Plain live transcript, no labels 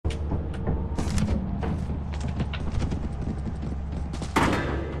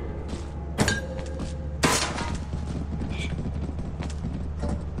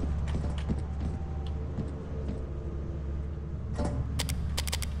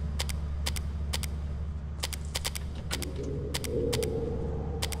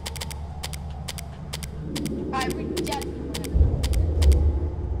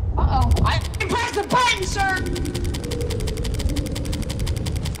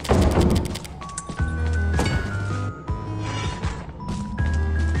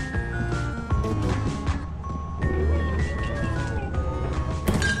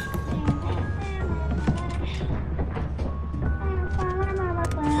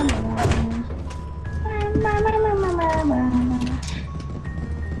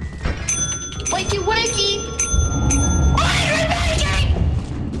Wakey, wakey! Why are you making?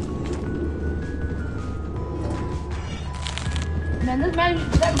 Man, this man is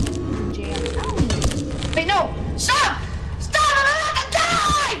jam. Wait, no! Stop! Stop! I'm about to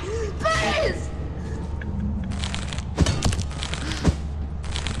die! Please!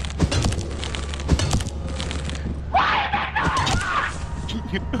 Why am I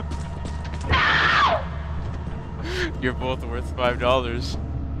You're both worth $5.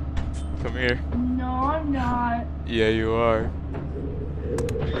 Come here. No, I'm not. Yeah, you are.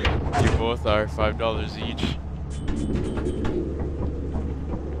 You both are $5 each.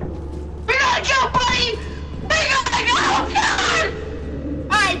 We gotta go, buddy! We gotta go! Oh, God!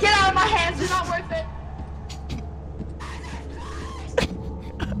 Alright, get out of my hands. It's not worth it.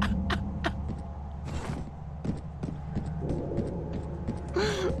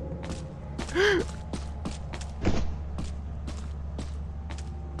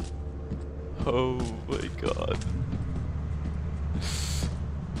 Oh my god.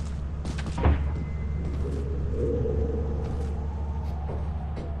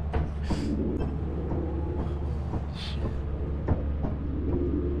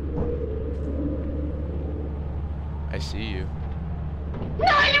 I see you.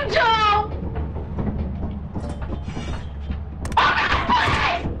 No, you don't! Oh, God,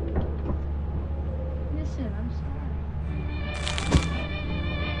 please! Listen, I'm sorry.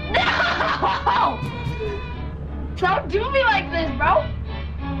 No! Don't do me like this, bro!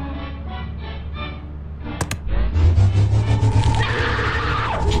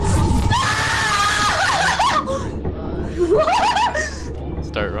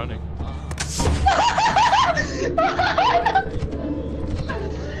 Start running.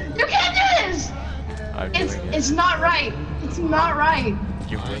 You can't do this! I'm doing it. It's not right. It's not right.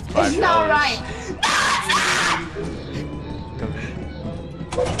 You're worth $5. It's not right.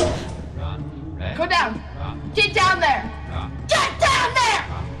 Go down. Get down there. Get down there!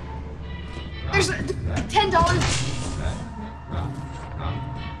 There's $10.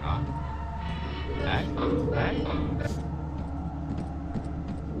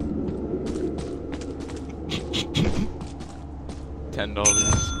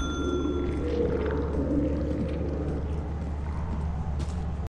 $10.